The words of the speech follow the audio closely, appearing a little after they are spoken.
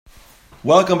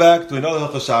Welcome back to another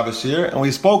Hilchos Shabbos here, and we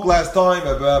spoke last time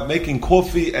about making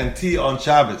coffee and tea on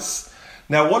Shabbos.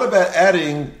 Now, what about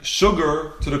adding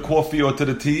sugar to the coffee or to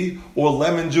the tea, or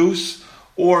lemon juice,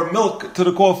 or milk to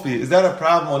the coffee? Is that a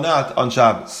problem or not on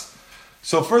Shabbos?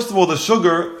 So first of all, the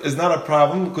sugar is not a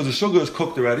problem because the sugar is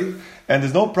cooked already, and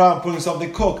there's no problem putting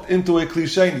something cooked into a kli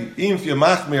sheni. Even if you're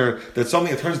machmir that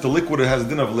something that turns to liquid, it has a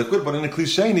din of liquid, but in a kli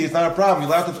sheni, it's not a problem.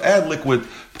 You're allowed to add liquid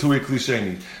to a kli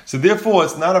sheni. So therefore,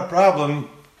 it's not a problem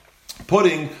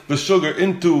putting the sugar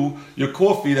into your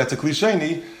coffee that's a kli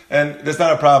sheni, and that's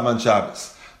not a problem on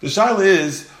Shabbos. The shaila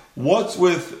is, what's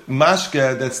with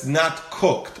mashke that's not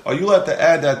cooked? Are you allowed to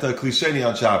add that to a kli sheni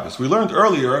on Shabbos? We learned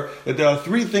earlier that there are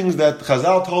three things that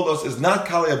Chazal told us is not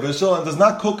kali Bishul and does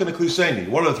not cook in a kli sheni.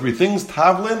 What are the three things?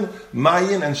 Tavlin,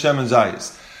 mayin, and shemen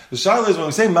zayis. The shaila is, when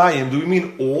we say mayin, do we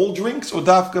mean all drinks or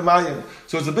dafka mayin?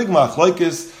 So it's a big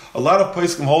machlokes. A lot of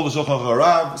poskim hold the Shulchan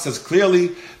Aruch says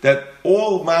clearly that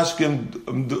all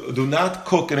mashkim do not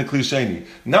cook in a kli sheni.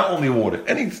 Not only water,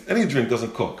 any drink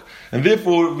doesn't cook, and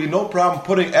therefore there would be no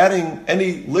problem adding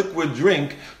any liquid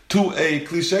drink to a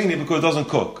kli sheni because it doesn't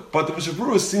cook. But the Mishnah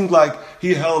Berurah seemed like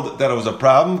he held that it was a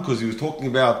problem because he was talking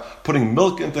about putting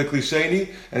milk into a kli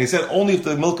sheni, and he said only if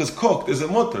the milk is cooked is it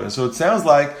mutter. And so it sounds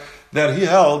like that he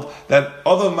held that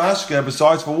other mashke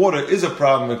besides for water is a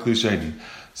problem in kli sheni.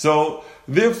 So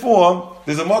therefore,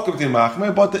 there's a makom between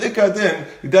machmer, but the ikar din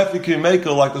you definitely can make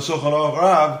it like the Shulchan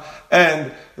Aruch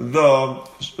and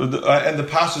the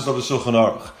pashas of the Shulchan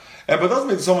Aruch. But it doesn't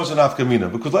make so much an afkamina,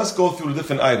 because let's go through the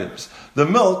different items. The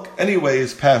milk, anyway,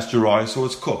 is pasteurized, so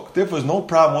it's cooked. Therefore, there's no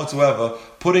problem whatsoever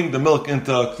putting the milk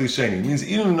into kli sheni. It means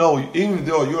even though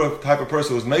you're a type of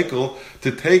person who's makel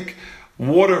to take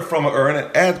water from an urn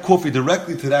and add coffee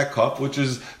directly to that cup, which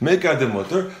is mekar de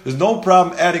mutter, there's no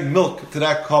problem adding milk to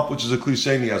that cup, which is a kli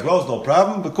sheni as well. There's no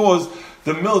problem because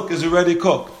the milk is already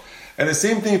cooked. And the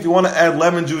same thing if you want to add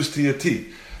lemon juice to your tea.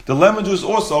 The lemon juice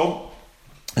also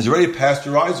is already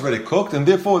pasteurized, already cooked, and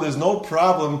therefore there's no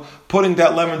problem putting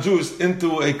that lemon juice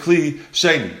into a kli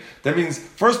sheni. That means,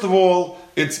 first of all,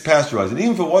 it's pasteurized. And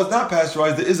even if it was not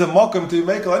pasteurized, there is a makom to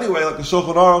make it anyway, like the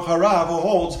Shulchan Aruch Harav, who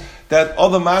holds that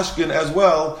other mashkin as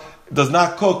well does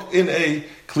not cook in a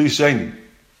kli sheni.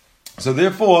 So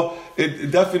therefore,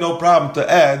 it definitely no problem to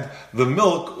add the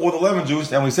milk or the lemon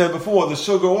juice, and we said before, the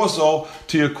sugar also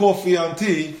to your coffee and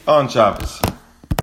tea on Shabbos.